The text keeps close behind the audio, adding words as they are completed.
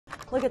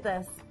Look at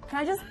this. Can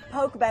I just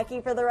poke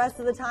Becky for the rest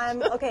of the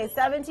time? Okay,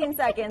 17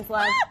 seconds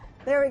left.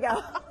 There we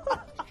go.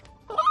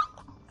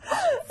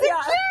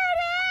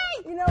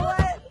 Security! You know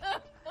what?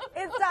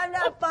 It's time to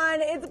have fun.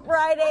 It's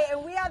Friday,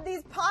 and we have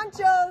these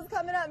ponchos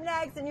coming up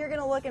next, and you're going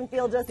to look and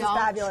feel just as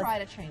fabulous. Don't try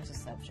to change the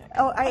subject.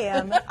 Oh, I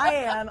am. I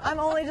am. I'm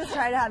only just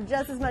trying to have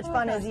just as much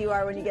fun as you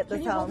are when you get this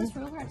Can you hold home. this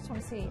ruler? I just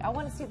want to see. I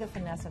want to see the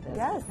finesse of this.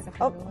 Yes. Pick up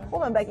Oh, the ruler.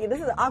 hold on, Becky.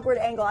 This is an awkward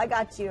angle. I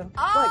got you.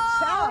 Oh!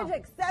 Look, challenge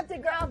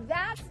accepted, girl.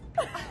 Now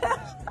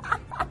that's...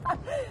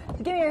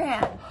 Give me your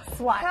hand.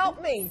 Swat.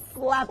 Help me.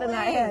 Slap in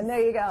that Please. hand.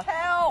 There you go.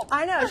 Help.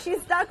 I know.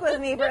 She's stuck with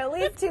me for at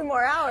least 2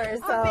 more hours.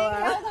 So, I'm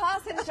being held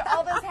hostage to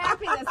all this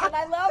happiness, and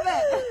I love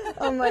it.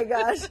 Oh my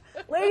gosh.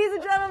 Ladies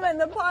and gentlemen,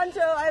 the poncho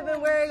I've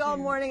been wearing all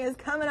morning is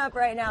coming up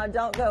right now.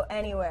 Don't go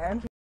anywhere.